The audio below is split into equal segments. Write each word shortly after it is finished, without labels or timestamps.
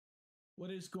What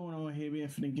is going on,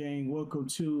 HaavyInfinite gang? Welcome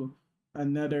to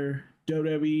another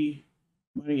WWE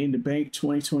Money in the Bank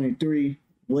 2023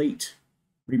 late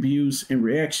reviews and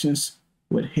reactions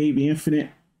with HaavyInfinite.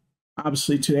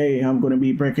 Obviously, today I'm going to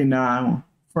be breaking down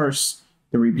first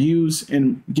the reviews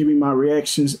and giving my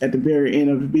reactions at the very end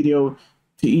of the video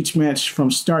to each match from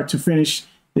start to finish.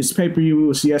 This pay-per-view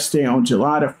was yesterday on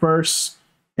July the 1st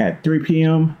at 3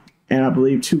 p.m. and I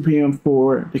believe 2 p.m.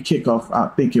 for the kickoff, I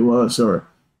think it was, or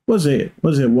was it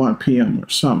 1 p.m. or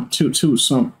something,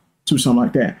 something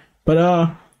like that.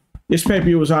 But this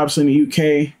pay-per-view was obviously in the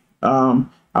UK. I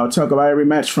would talk about every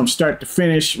match from start to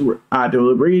finish. I do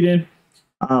the reading.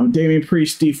 Damian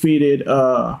Priest defeated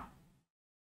Logan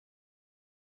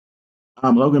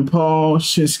Paul,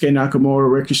 Shinsuke Nakamura,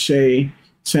 Ricochet,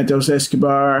 Santos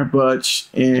Escobar, Butch,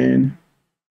 and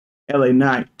LA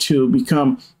Knight to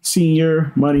become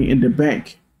Senior Money in the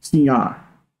Bank. Senior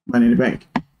Money in the Bank.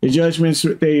 The Judgment's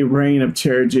reign of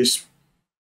terror just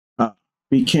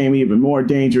became even more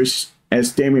dangerous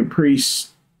as Damian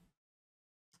Priest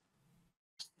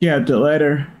got the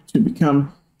letter to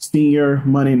become Senior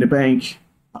Money in the Bank,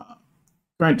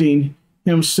 granting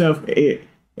himself a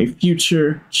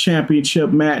future championship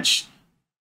match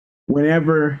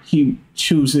whenever he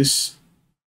chooses.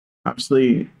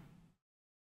 Obviously,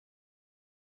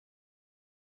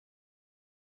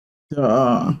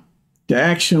 the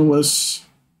action was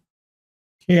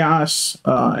chaos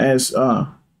as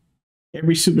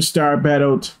every superstar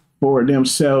battled for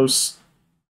themselves,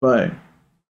 but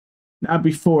not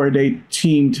before they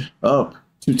teamed up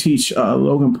to teach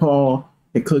Logan Paul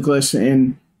a quick lesson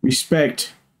in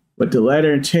respect with the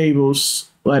letters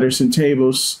and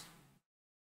tables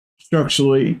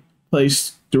structurally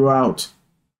placed throughout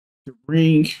the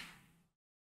ring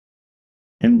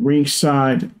and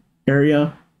ringside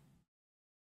area.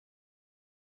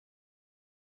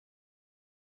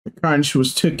 The carnage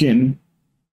was taken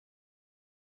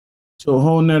to a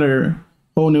whole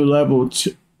new level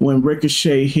when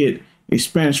Ricochet hit a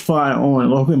Spanish fly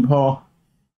on Logan Paul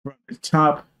from the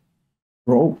top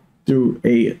rope through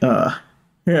a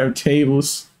pair of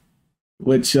tables,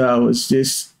 which was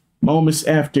just moments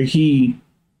after he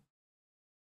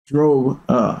drove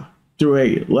through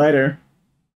a ladder,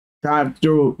 dived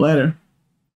through a ladder,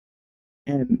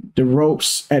 and the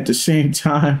ropes at the same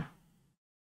time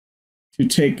to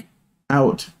take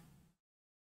out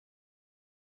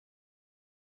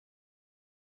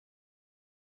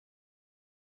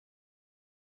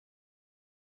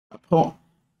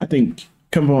I think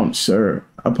opponents or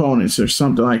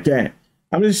something like that.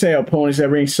 I'm just saying opponents at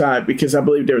ringside because I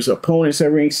believe there's opponents at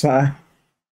ringside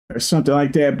or something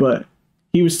like that. But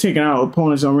he was taking out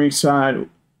opponents on ringside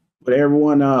with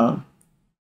everyone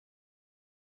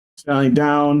selling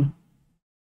down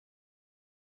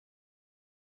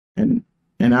and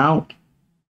out.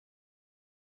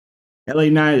 LA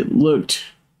Knight looked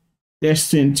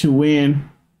destined to win,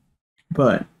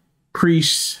 but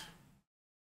Priest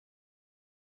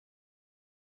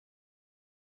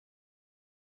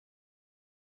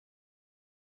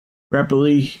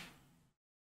rapidly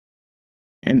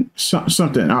and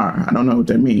something I don't know what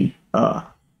that means,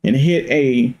 and hit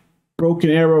a broken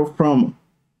arrow from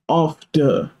off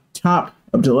the top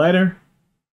of the ladder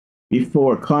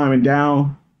before climbing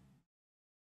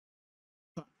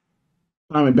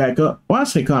back up. Well, I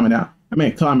say climbing down, I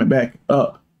mean climbing back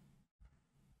up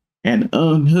and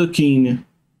unhooking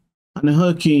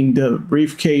the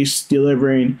briefcase,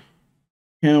 delivering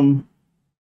him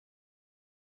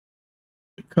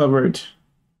covered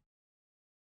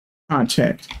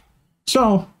contact.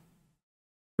 So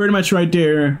pretty much right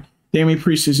there, Damian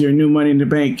Priest is your new Money in the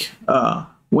Bank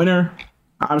winner.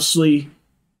 Obviously,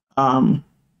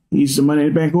 he's the Money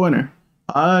in the Bank winner.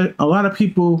 A lot of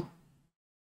people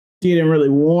didn't really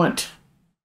want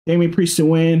Damian Priest to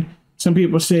win. Some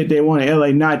people said they wanted LA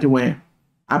Knight to win.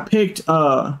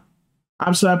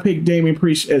 Obviously I picked Damian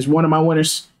Priest as one of my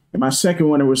winners, and my second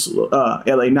winner was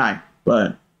LA Knight.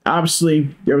 But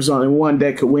obviously, there was only one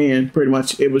that could win. Pretty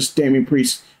much, it was Damian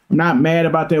Priest. I'm not mad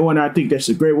about that winner. I think that's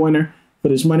a great winner for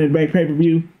this Money in the Bank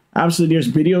pay-per-view. Obviously, there's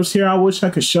videos here I wish I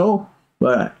could show,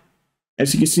 but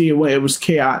as you can see, it was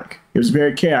chaotic. It was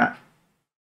very chaotic.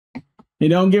 And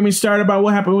don't get me started about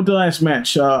what happened with the last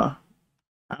match.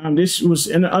 This was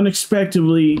unexpected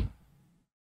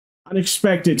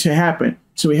to happen.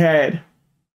 So we had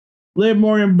Liv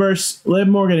Morgan and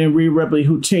Rhea Ripley,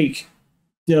 who take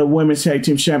the women's tag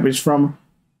team champions from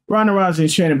Ronda Rousey and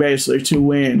Shayna Baszler to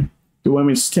win the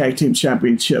women's tag team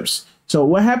championships. So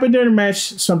what happened during the match?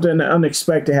 Something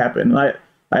unexpected happened. Like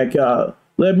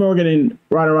Liv Morgan and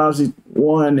Ronda Rousey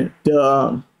won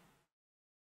the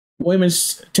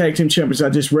women's tag team champions. I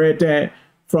just read that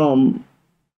from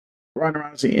Ronda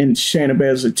Rousey and Shayna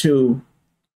Baszler to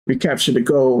recapture the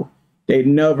gold they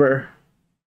never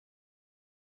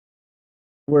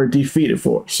were defeated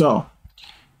for. So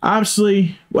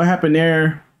obviously what happened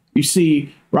there, you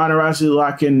see Ronda Rousey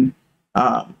locking,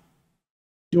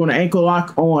 doing an ankle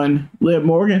lock on Liv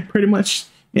Morgan pretty much.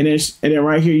 And then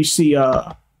right here you see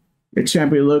the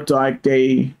champion looked like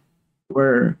they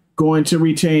were going to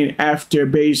retain after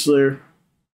Baszler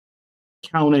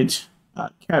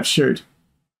captured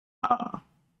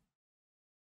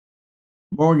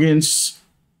Morgan's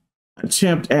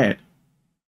attempt at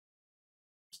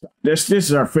this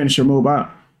is our finisher move. I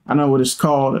know what it's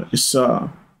called. It's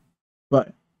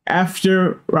but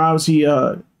after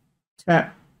Rousey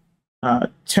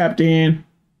tapped in,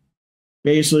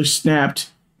 Baszler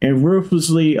snapped and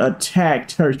ruthlessly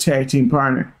attacked her tag team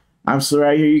partner. Obviously,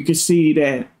 right here you can see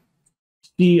that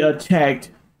she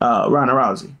attacked Ronda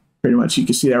Rousey. Pretty much, you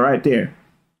can see that right there.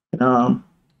 And,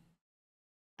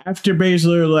 after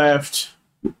Baszler left,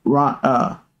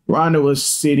 Ronda was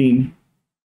sitting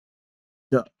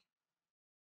duck,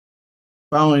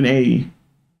 following a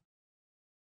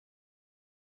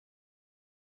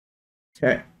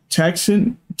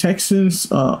Texans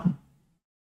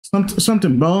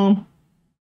something bomb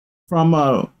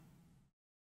from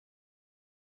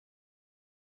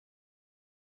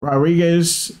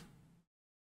Rodriguez.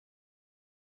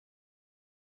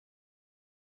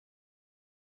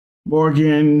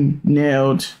 Morgan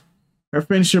nailed her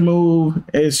finisher move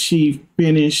as she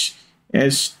finished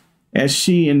as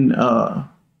she and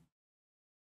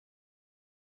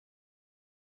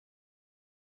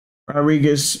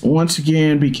Rodriguez once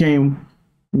again became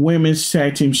women's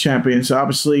tag team champions.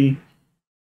 Obviously,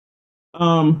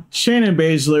 Shayna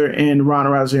Baszler and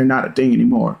Ronda Rousey are not a thing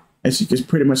anymore, as you can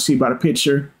pretty much see by the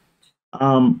picture.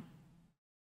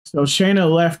 So Shayna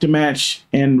left the match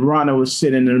and Ronda was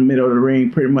sitting in the middle of the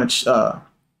ring. Pretty much,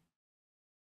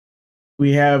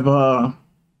 we have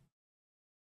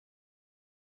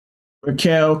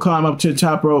Raquel climb up to the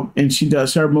top rope and she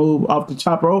does her move off the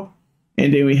top rope.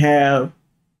 And then we have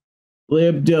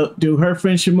Liv do her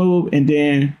finishing move, and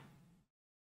then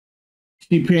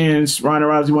she pins Ronda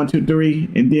Rousey 1, 2, 3,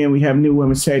 and then we have new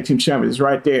women's tag team champions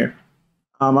right there.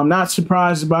 I'm not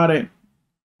surprised about it,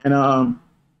 and I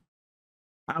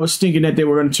was thinking that they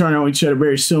were going to turn on each other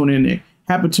very soon, and it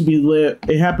happened to be Liv.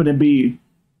 It happened to be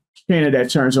Shayna that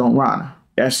turns on Ronda.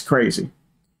 That's crazy.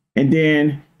 And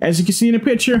then, as you can see in the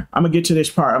picture, I'm gonna get to this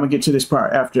part. I'm gonna get to this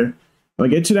part after. I'm gonna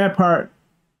get to that part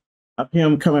of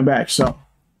him coming back. So,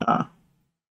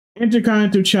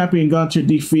 Intercontinental Champion Gunther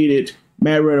defeated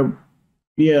Matt Riddle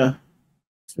via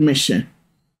submission.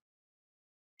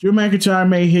 Drew McIntyre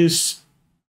made his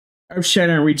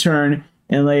earth-shattering return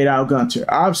and laid out Gunther.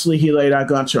 Obviously, he laid out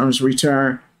Gunther on his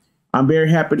return. I'm very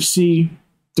happy to see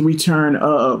the return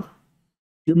of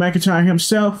Drew McIntyre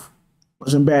himself.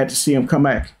 Wasn't bad to see him come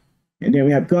back. And then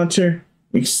we have Gunther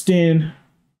extend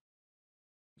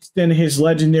his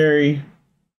legendary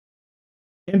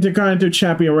Intercontinental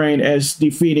Champion reign as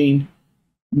defeating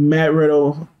Matt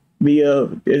Riddle via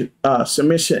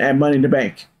submission at Money in the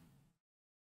Bank.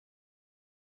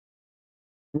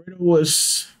 Riddle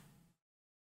was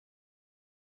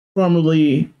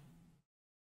formerly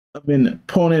of an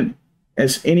opponent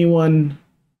as anyone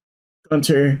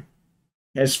Gunther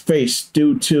has faced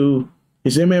due to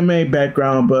his MMA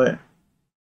background, but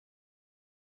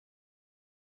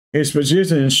his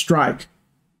position in strike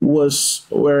was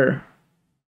where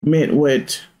met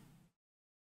with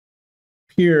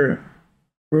pure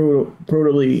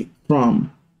brutally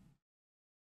from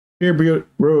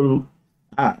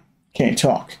I can't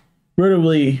talk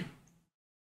brutally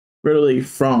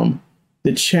from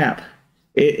the champ.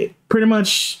 It pretty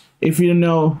much, if you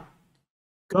know,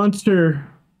 Gunther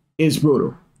is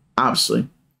brutal. Obviously,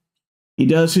 he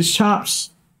does his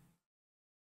chops.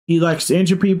 He likes to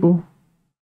injure people,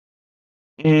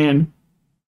 and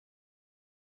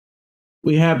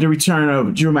we have the return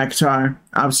of Drew McIntyre.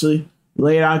 Obviously,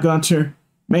 laid out Gunther,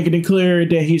 making it clear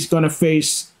that he's going to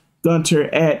face Gunther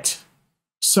at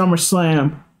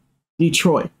SummerSlam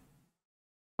Detroit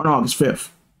on August 5th.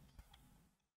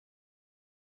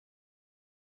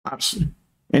 Obviously.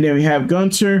 And then we have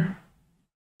Gunther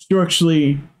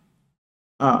strategically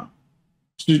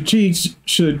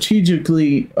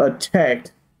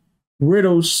attacked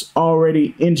Riddle's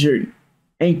already injured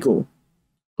ankle,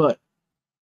 but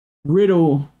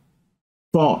Riddle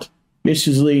fought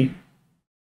viciously,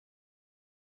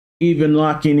 even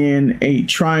locking in a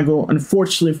triangle.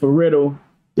 Unfortunately for Riddle,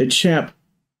 the champ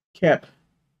kept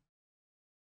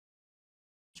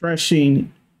trashing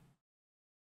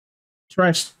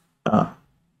uh,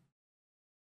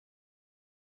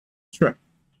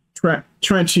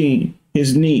 trenching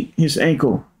his knee, his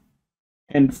ankle,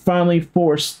 and finally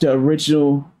forced the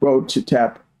original Road to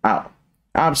tap out.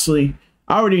 Obviously,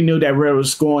 I already knew that Red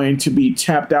was going to be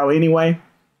tapped out anyway.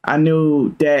 I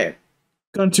knew that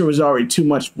Gunter was already too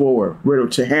much for Riddle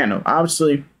to handle.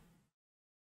 Obviously,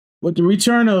 with the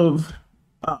return of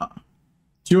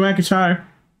Drew McIntyre,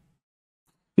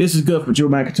 this is good for Drew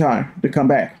McIntyre to come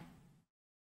back.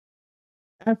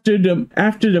 After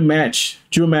the match,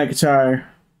 Drew McIntyre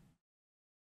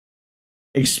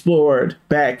explored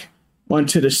back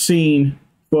onto the scene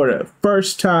for the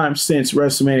first time since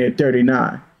WrestleMania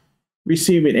 39,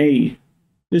 receiving a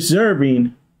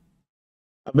deserving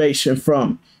ovation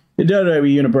from the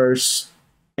WWE Universe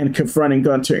and confronting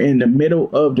Gunter in the middle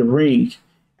of the ring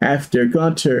after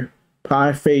Gunter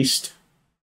pie-faced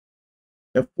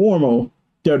the former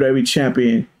WWE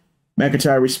champion.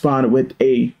 McIntyre responded with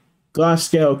a glass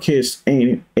scale kiss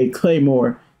and a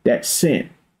claymore that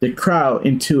sent the crowd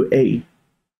into a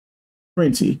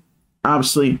frenzy.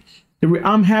 Obviously,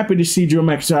 I'm happy to see Drew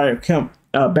McIntyre come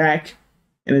back,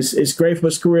 and it's great for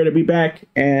his career to be back.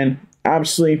 And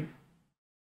obviously,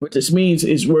 what this means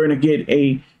is we're going to get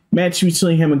a match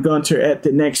between him and Gunter at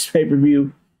the next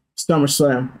pay-per-view,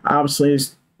 SummerSlam. Obviously,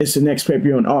 it's the next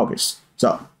pay-per-view in August.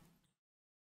 So,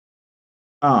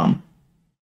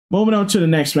 moving on to the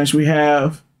next match we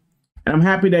have, and I'm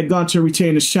happy that Gunter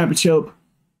retained his championship,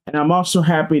 and I'm also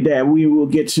happy that we will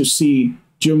get to see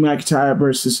Drew McIntyre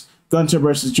versus Gunter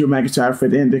versus Drew McIntyre for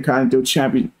the Intercontinental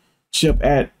Championship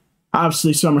at,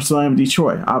 obviously, SummerSlam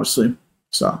Detroit, obviously.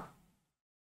 So,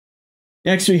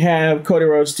 next we have Cody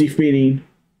Rhodes defeating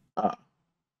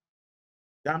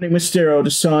Dominic Mysterio, the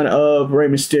son of Rey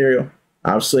Mysterio.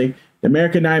 Obviously, the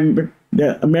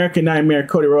American Nightmare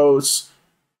Cody Rhodes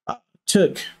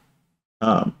took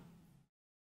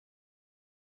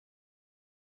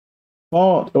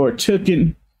fault or took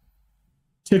in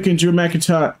Drew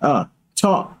McIntyre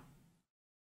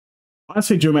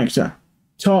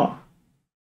taught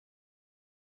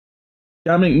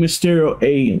Dominic Mysterio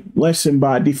a lesson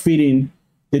by defeating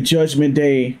the Judgment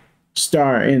Day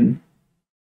star in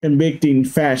convicting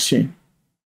fashion.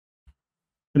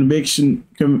 I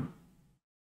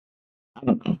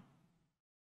don't know.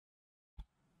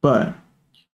 But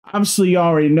obviously you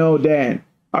already know that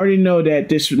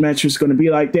this match was going to be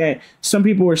like that. Some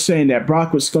people were saying that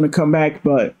Brock was going to come back,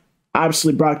 but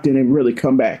obviously Brock didn't really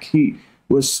come back. He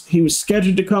was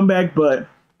scheduled to come back, but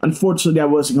unfortunately that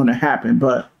wasn't going to happen.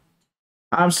 But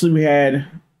obviously we had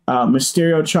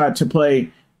Mysterio tried to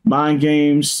play mind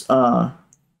games and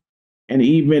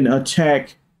even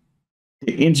attack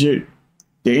the injured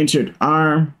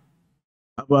arm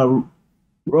of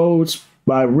Rhodes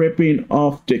by ripping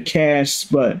off the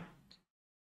cast, but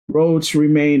Rhodes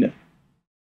remained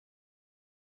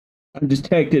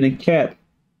undetected and kept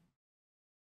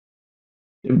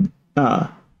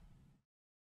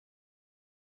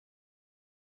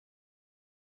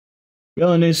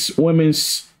villainous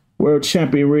women's world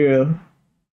champion Rhea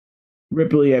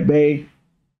Ripley at bay.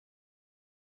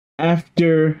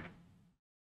 After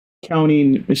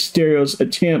counting Mysterio's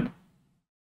attempt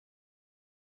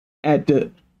at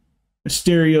the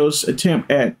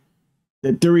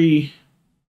three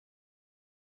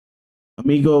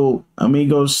amigos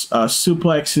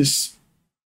suplexes,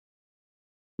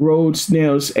 Rhodes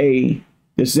nails a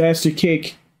disaster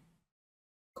kick,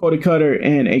 Cody Cutter,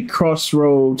 and a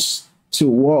crossroads to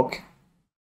walk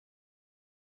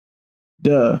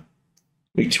the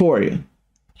victory.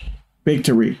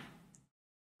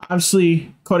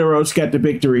 Obviously, Cody Rhodes got the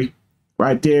victory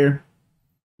right there.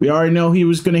 We already know he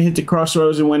was going to hit the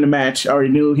crossroads and win the match. I already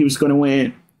knew he was going to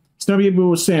win. Some people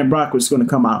were saying Brock was going to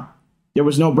come out. There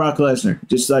was no Brock Lesnar.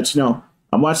 Just to let you know.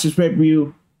 I watched this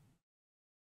pay-per-view,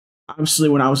 obviously,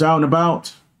 when I was out and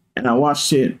about, and I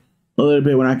watched it a little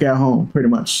bit when I got home, pretty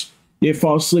much. Did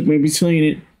fall asleep in between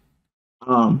it.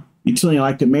 Between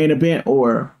like the main event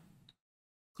or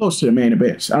close to the main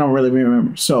event. I don't really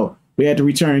remember. So we had to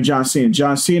return John Cena.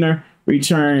 John Cena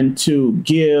returned to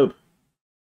give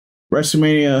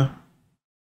WrestleMania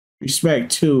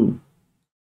respect to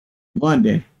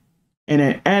London and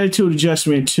an attitude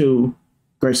adjustment to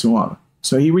Grayson Waller.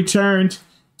 So he returned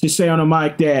to say on the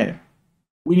mic that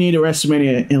we need a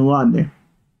WrestleMania in London.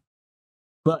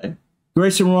 But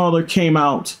Grayson Waller came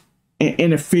out and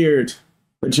interfered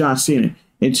with John Cena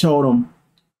and told him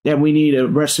that we need a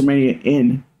WrestleMania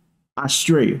in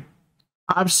Australia.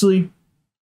 Obviously,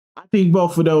 I think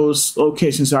both of those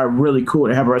locations are really cool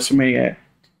to have a WrestleMania at.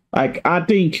 Like, I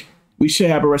think we should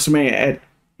have a WrestleMania at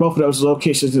both of those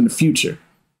locations in the future.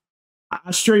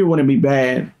 Australia wouldn't be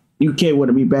bad, UK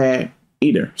wouldn't be bad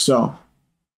either. So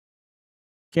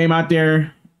came out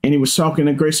there and he was talking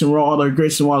to Grayson Waller.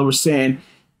 Grayson Waller was saying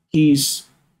he's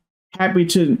happy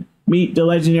to meet the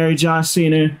legendary John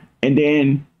Cena, and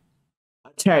then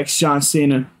attacks John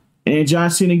Cena. And then John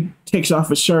Cena takes off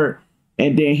his shirt,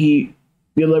 and then he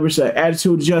delivers an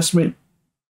attitude adjustment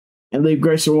and leave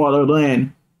Grayson Waller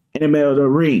land in the middle of the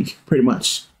ring, pretty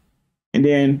much. And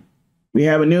then we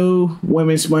have a new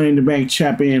women's Money in the Bank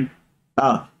champion.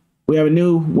 We have a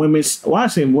new women's, well, I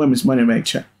say women's Money in the Bank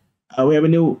champ. We have a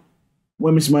new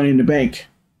women's Money in the Bank.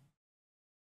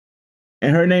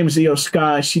 And her name is Io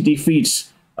Sky. She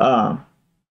defeats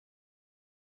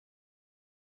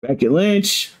Becky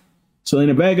Lynch,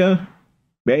 Zelina Vega,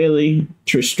 Bayley,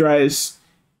 Trish Stratus,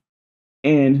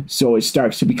 and Zoe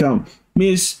Stark to become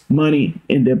Miss Money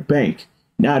in the Bank.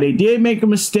 Now, they did make a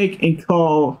mistake and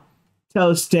tell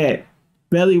us that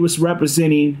Bayley was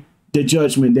representing the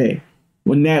Judgment Day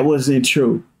when that wasn't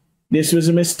true. This was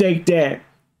a mistake that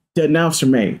the announcer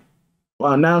made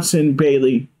while announcing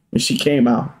Bayley when she came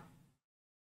out.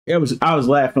 I was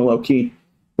laughing low key,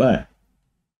 but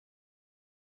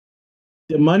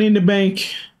the Money in the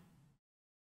Bank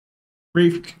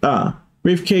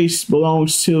briefcase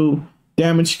belongs to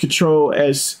Damage Control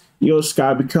as Io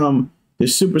Sky become the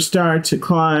superstar to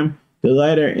climb the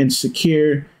ladder and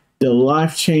secure the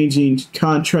life-changing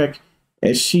contract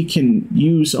as she can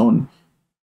use on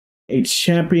a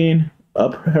champion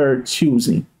of her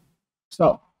choosing.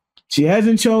 So she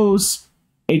hasn't chose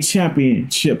a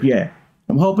championship yet.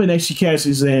 I'm hoping that she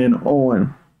cashes in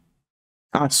on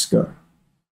Asuka.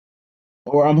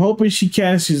 Or I'm hoping she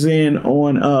cashes in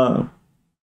on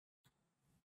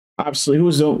obviously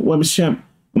who's the women's champ.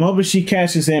 I'm hoping she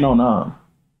cashes in on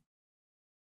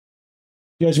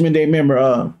Judgment Day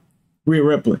member Rhea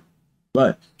Ripley.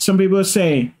 But some people are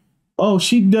saying, oh,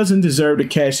 she doesn't deserve to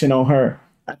cash in on her.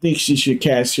 I think she should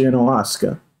cash in on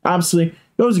Asuka. Obviously,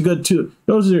 those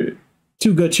are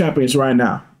two good champions right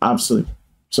now, obviously.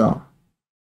 So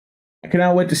I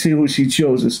cannot wait to see who she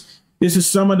chooses. This is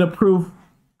some of the proof.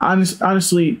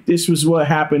 Honestly, this was what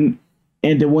happened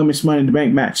in the Women's Money in the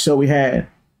Bank match. So we had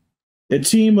the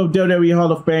team of WWE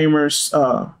Hall of Famers,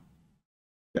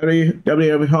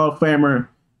 WWE Hall of Famer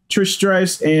Trish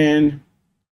Stratus and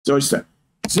Zoe Stark.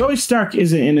 Zoe Stark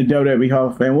isn't in the WWE Hall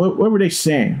of Fame. What were they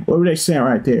saying? What were they saying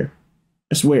right there?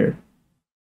 That's weird.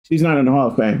 She's not in the Hall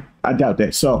of Fame. I doubt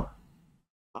that. So,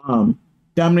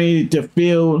 dominated the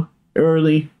field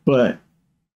early, but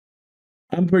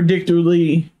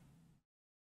unpredictably,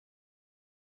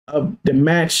 of the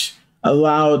match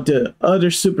allowed the other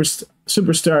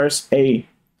superstars a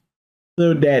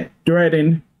clue that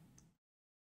threatened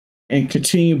and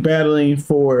continue battling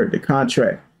for the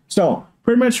contract. So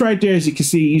pretty much right there, as you can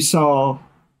see, you saw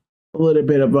a little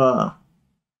bit of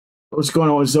what's going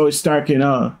on with Zoe Stark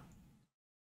and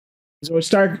Zoe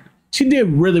Stark. She did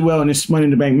really well in this Money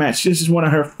in the Bank match. This is one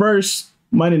of her first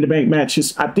Money in the Bank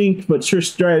matches, I think. But Trish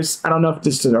Stratus, I don't know if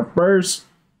this is her first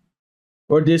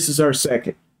or this is her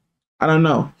second. I don't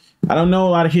know. I don't know a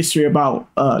lot of history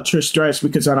about Trish Stratus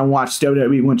because I don't watch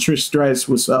WWE when Trish Stratus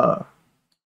was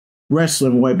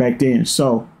wrestling way back then.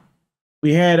 So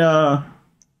we had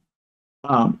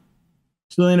Zelina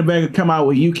Vega come out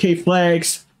with UK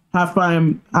flags, high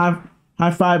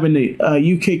five in the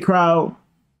UK crowd,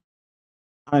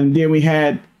 and then we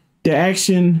had the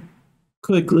action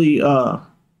quickly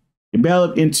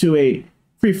developed into a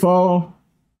free fall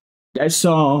that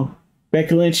saw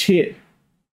Becky Lynch hit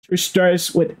Trish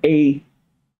Stratus with a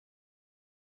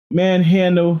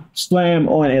manhandle slam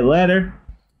on a ladder,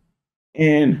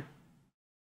 and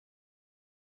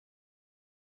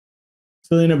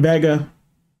Zelina Vega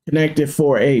connected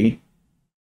for a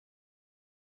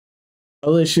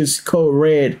malicious code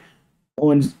red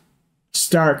on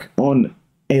Stark on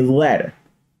a ladder.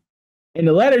 And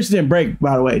the ladders didn't break,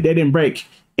 by the way. They didn't break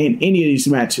in any of these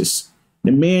matches,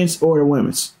 the men's or the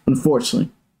women's, unfortunately.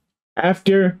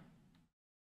 After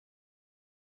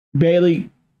Bayley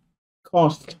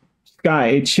cost Sky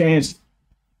a chance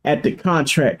at the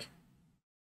contract,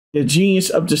 the genius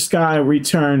of the Sky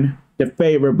returned the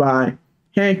favor by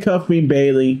handcuffing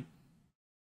Bayley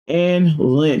and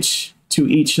Lynch to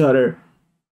each other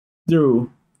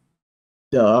through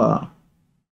the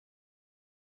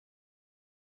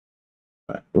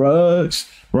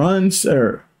runs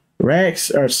or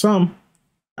racks or some.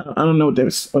 I don't know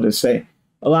what to say.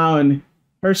 Allowing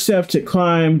herself to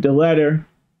climb the ladder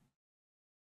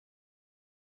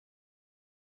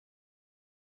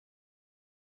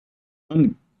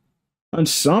on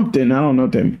something. I don't know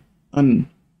what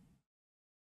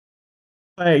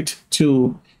flagged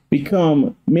to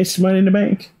become Miss Money in the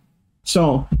Bank.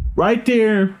 So right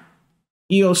there,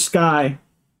 Io Sky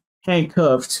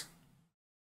handcuffed.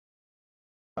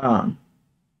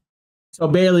 So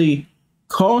Bayley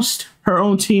cost her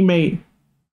own teammate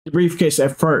the briefcase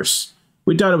at first.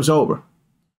 We thought it was over.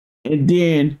 And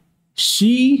then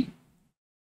she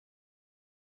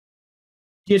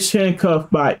gets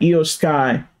handcuffed by Io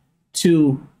Sky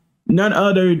to none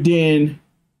other than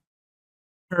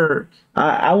her,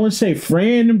 I wouldn't say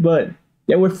friend, but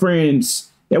they were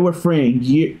friends. They were friends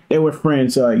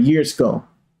years ago.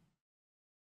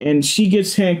 And she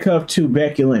gets handcuffed to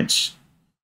Becky Lynch.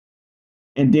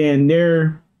 And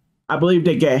then I believe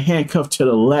they get handcuffed to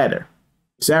the ladder.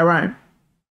 Is that right?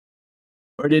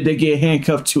 Or did they get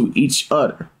handcuffed to each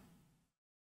other?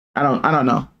 I don't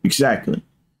know exactly.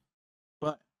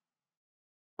 But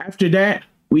after that,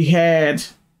 we had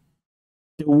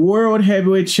the World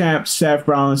Heavyweight Champ Seth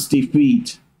Rollins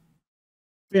defeat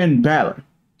Finn Balor.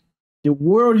 The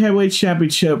World Heavyweight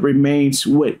Championship remains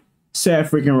with Seth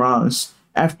freaking Rollins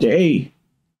after a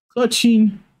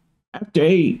grueling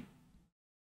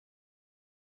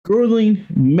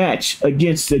match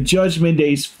against the Judgment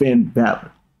Day's Finn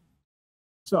Balor.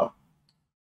 So,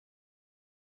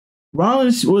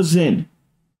 Rollins was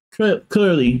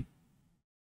clearly,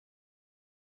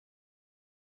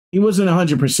 he wasn't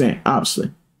 100%,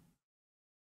 obviously,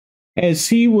 as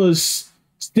he was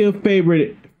still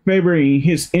favoring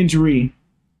his injury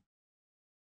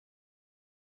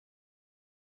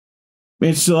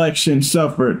and selection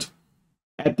suffered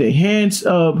at the hands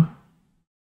of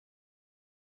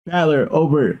Balor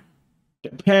over the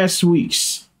past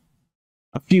weeks.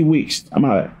 Over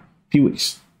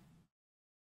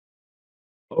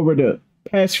the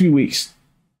past few weeks,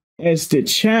 as the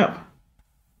champ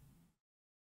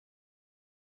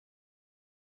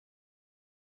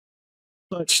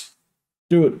clutched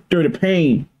through the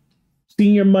pain,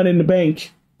 Senior Money in the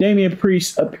Bank, Damian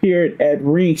Priest appeared at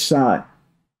ringside,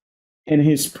 and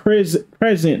his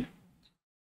presence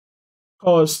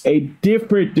caused a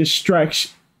different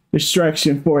distraction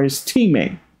for his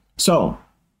teammate. So,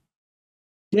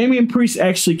 Damian Priest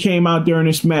actually came out during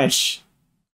this match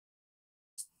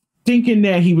thinking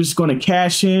that he was going to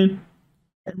cash in.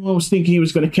 Everyone was thinking he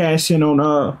was going to cash in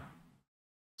on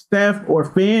Steph or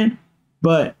Finn,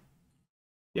 but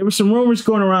there were some rumors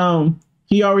going around.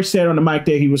 He already said on the mic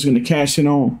that he was going to cash in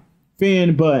on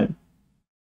Finn, but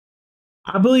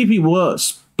I believe he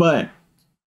was. But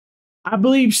I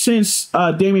believe since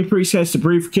Damian Priest has the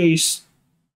briefcase,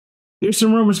 there's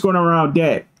some rumors going around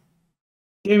that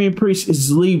Damian Priest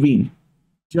is leaving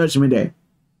Judgment Day.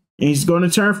 And he's going to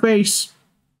turn face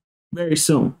very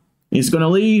soon. He's going to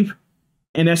leave,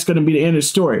 and that's going to be the end of the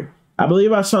story. I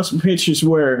believe I saw some pictures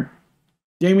where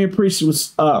Damian Priest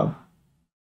was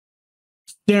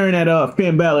staring at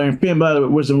Finn Balor, and Finn Balor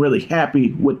wasn't really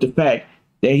happy with the fact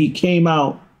that he came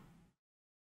out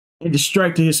and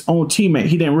distracted his own teammate.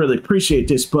 He didn't really appreciate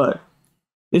this, but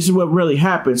this is what really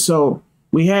happened. So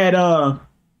we had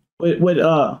with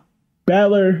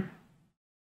Balor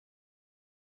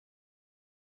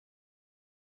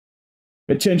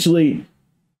potentially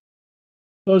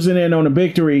closing in on a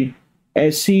victory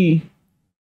as he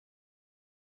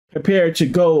prepared to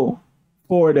go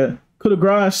for the coup de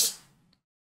grace.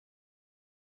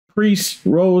 Priest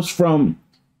rose from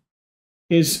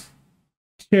his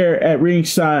chair at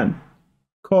ringside,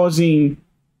 causing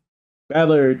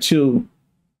Balor to,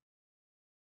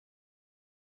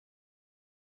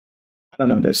 I don't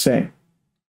know what to say.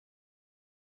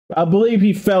 I believe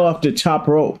he fell off the top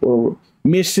rope or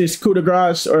missed his coup de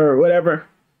grace or whatever.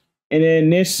 And then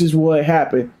this is what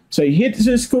happened. So he hits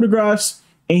his coup de grace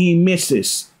and he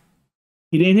misses.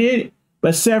 He didn't hit it,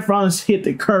 but Seth Rollins hit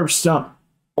the curb stomp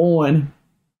on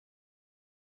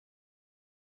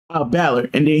Balor.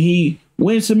 And then he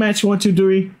wins the match 1, 2,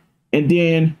 3. And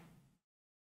then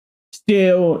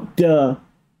still the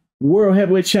World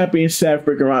Heavyweight Champion Seth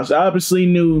freaking Rollins. I obviously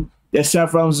knew that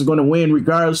Seth Rollins was going to win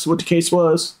regardless of what the case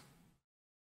was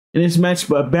in this match,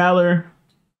 but Balor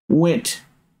went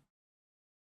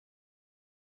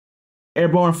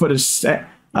airborne for the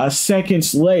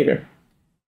seconds later.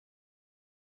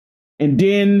 And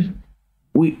then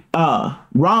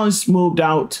Rollins moved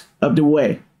out of the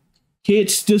way, hit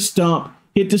the stump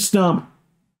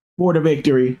for the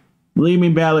victory,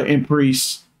 leaving Balor and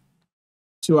Priest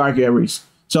to argue at ringside.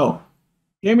 So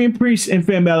Damian Priest and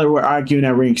Finn Balor were arguing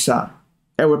at ringside.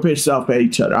 They were pissed off at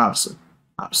each other, obviously.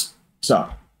 So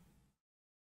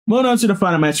moving on to the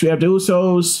final match, we have the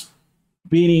Usos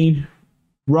beating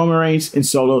Roman Reigns and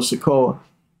Solo Sikoa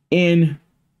in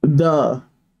the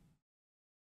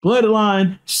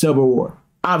Bloodline Civil War.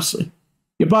 Obviously,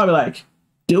 you're probably like,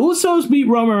 the Usos beat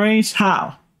Roman Reigns?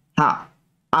 How?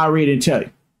 I'll read it and tell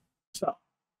you. So,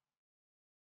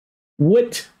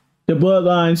 with the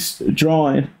Bloodlines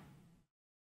drawing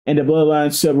and the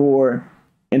Bloodline Civil War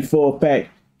in full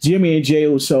effect, Jimmy and Jey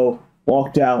Uso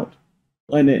walked out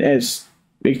London as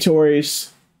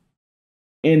victorious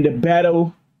in the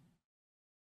battle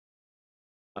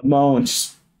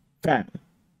amongst family.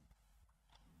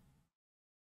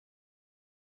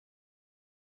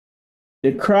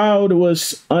 The crowd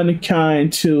was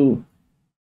unkind to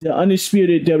the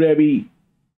undisputed WWE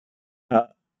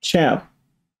champ,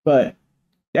 but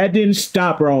that didn't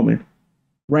stop Roman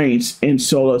Reigns and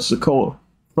Solo Sikoa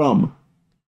from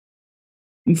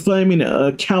inflaming an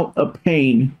account of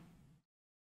pain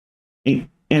and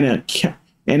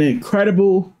an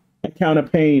incredible account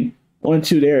of pain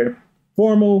onto their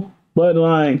former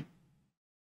Bloodline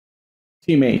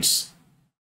teammates.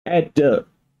 At the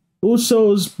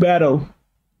Usos battle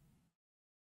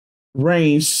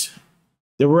Reigns,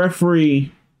 the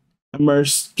referee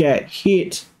Emerson got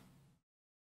hit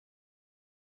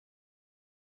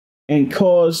and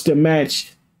caused the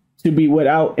match to be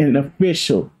without an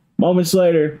official. Moments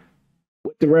later,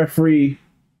 with the referee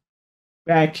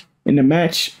back in the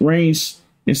match, Reigns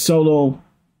and Solo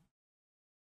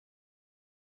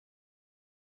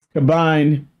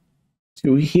combined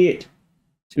to hit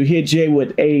Jey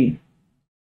with a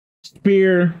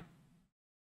spear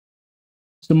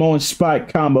Samoan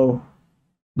spike combo,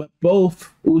 but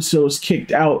both Usos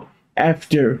kicked out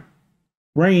after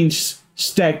Reigns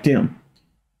stacked him.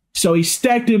 So he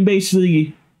stacked him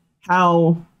basically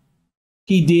how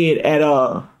he did at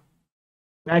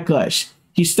Backlash.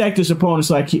 He stacked his opponents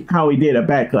like how he did at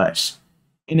Backlash.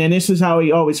 And then this is how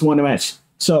he always won the match.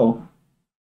 So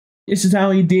this is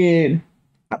how he did.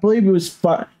 I believe it was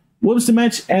what was the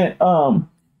match at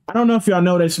I don't know if y'all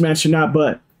know this match or not,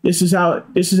 but this is how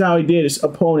he did his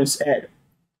opponents at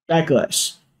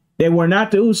Backlash. They were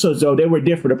not the Usos though; they were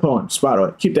different opponents. By the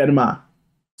way, keep that in mind.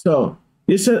 So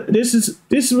this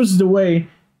was the way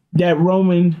that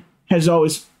Roman has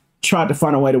always tried to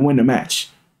find a way to win the match,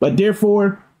 but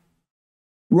therefore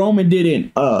Roman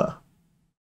didn't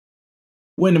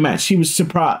win the match. He was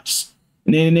surprised,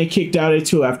 and then they kicked out at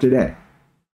 2 after that.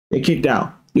 They kicked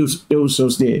out. The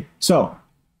Usos did. So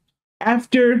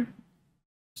after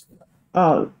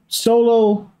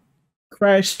Solo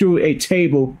crashed through a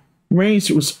table,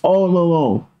 Reigns was all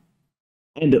alone,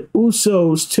 and the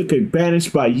Usos took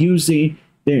advantage by using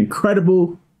the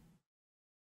incredible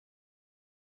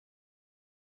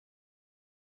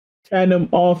tandem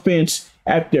offense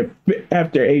after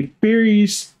a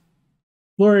furious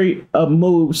flurry of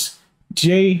moves.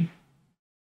 Jey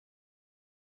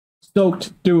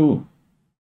soaked through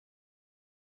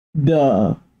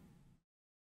the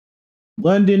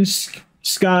London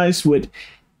skies with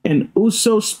an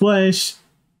Uso splash,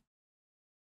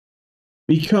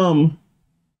 became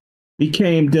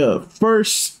the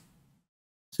first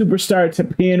superstar to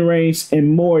pin Reigns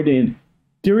in more than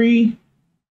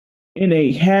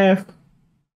 3.5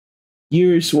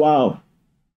 years, while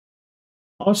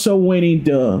also winning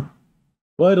the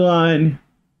Bloodline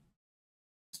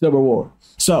Civil War.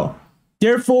 So,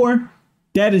 therefore,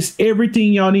 that is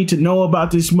everything y'all need to know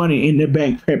about this Money in the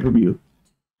Bank pay-per-view.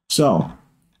 So,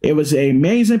 it was an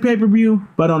amazing pay-per-view,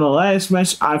 but on the last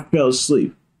match, I fell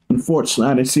asleep.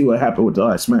 Unfortunately, I didn't see what happened with the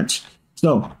last match.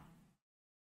 So,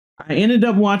 I ended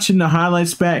up watching the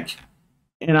highlights back,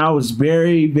 and I was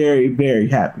very, very, very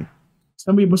happy.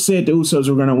 Some people said the Usos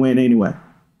were going to win anyway.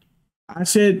 I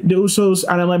said the Usos,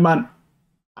 I didn't let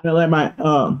my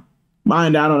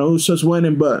mind out on the Usos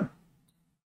winning, but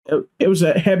it was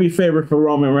a heavy favorite for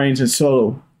Roman Reigns and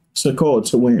Solo Sikoa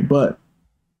to win. But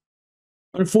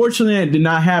unfortunately, it did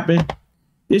not happen.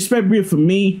 This pay-per-view for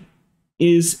me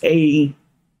is a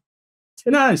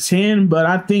 10 out of 10, but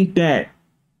I think that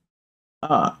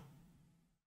LA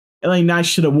Knight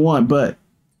should have won. But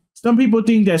some people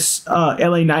think that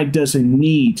LA Knight doesn't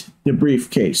need the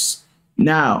briefcase.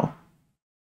 Now,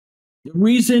 the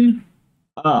reason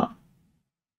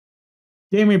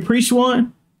Damian Priest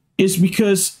won is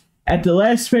because at the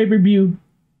last pay-per-view,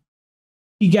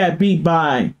 he got beat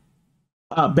by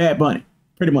Bad Bunny,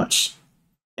 pretty much.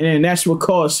 And that's what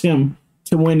caused him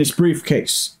to win this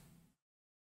briefcase.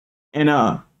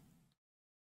 And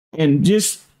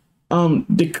just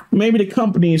maybe the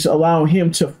companies allow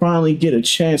him to finally get a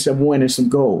chance of winning some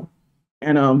gold.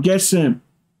 And I'm guessing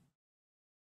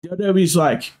WWE's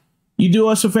like, you do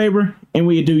us a favor, and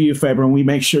we do you a favor, and we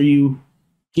make sure you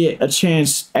get a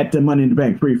chance at the Money in the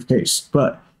Bank briefcase.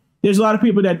 But there's a lot of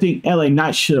people that think LA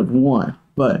Knight should have won.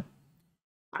 But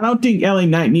I don't think LA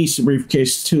Knight needs the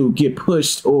briefcase to get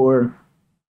pushed or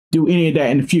do any of that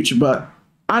in the future. But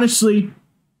honestly,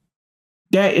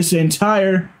 that is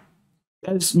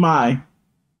my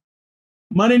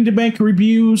Money in the Bank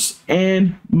reviews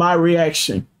and my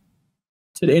reaction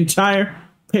to the entire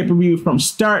pay-per-view from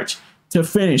start to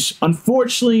finish.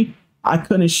 Unfortunately, I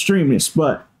couldn't stream this,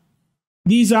 but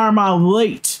these are my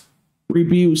late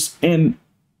reviews and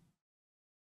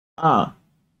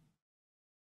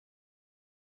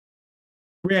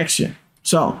reaction.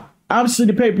 So obviously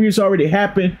the pay-per-views already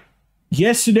happened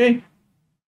yesterday.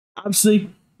 Obviously,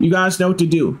 you guys know what to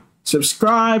do.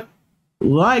 Subscribe,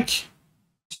 like,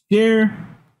 share,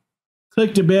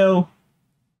 click the bell,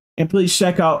 and please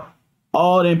check out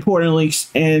all the important links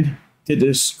in the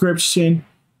description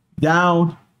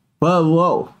down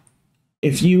below.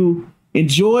 If you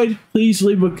enjoyed, please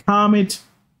leave a comment.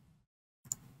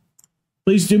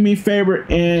 Please do me a favor,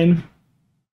 and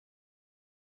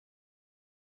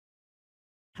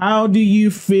how do you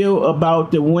feel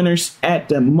about the winners at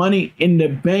the Money in the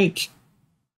Bank?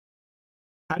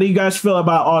 How do you guys feel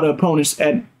about all the opponents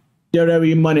at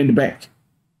WWE Money in the Bank?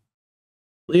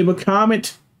 Leave a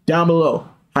comment down below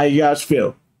how you guys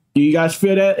feel. Do you guys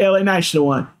feel that LA Knight should have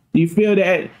won? Do you feel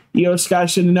that Io Sky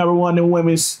should have never won the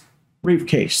women's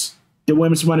briefcase? The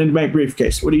women's Money in the Bank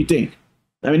briefcase? What do you think?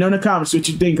 Let me know in the comments what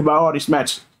you think about all these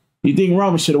matches. Do you think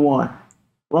Roman should have won?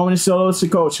 Roman and Solo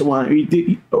Sikoa should have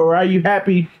won? Or are you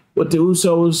happy with the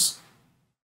Usos?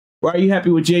 Or are you happy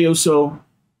with Jey Uso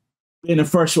being the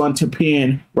first one to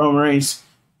pin Roman Reigns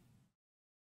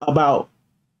about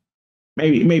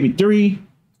maybe 3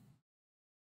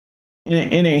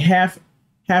 in a half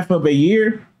of a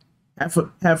year, half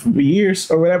of a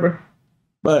years or whatever?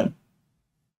 But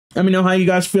let me know how you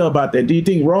guys feel about that. Do you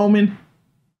think Roman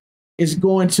is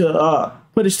going to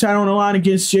put his title on the line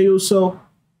against Jey Uso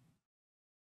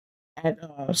at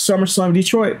SummerSlam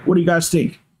Detroit? What do you guys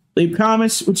think? Leave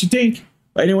comments what you think.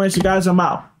 But anyways, you guys, I'm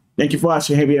out. Thank you for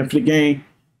watching HaavyInfinite Game.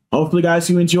 Hopefully, guys,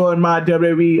 you enjoyed my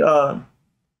WWE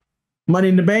Money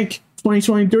in the Bank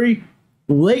 2023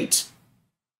 late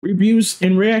reviews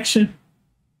and reaction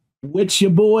with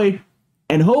your boy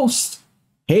and host,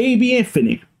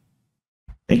 HaavyInfinite.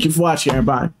 Thank you for watching,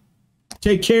 everybody.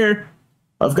 Take care.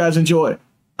 Hope you guys enjoy.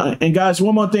 And guys,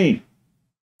 one more thing.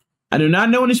 I do not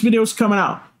know when this video is coming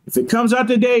out. If it comes out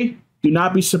today, do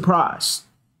not be surprised.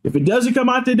 If it doesn't come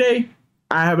out today,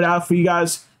 I have it out for you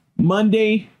guys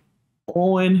Monday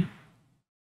on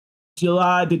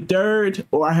July the 3rd,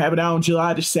 or I have it out on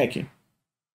July the 2nd.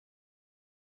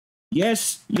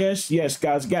 Yes,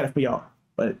 guys, got it for y'all.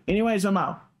 But anyways, I'm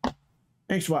out.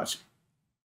 Thanks for watching.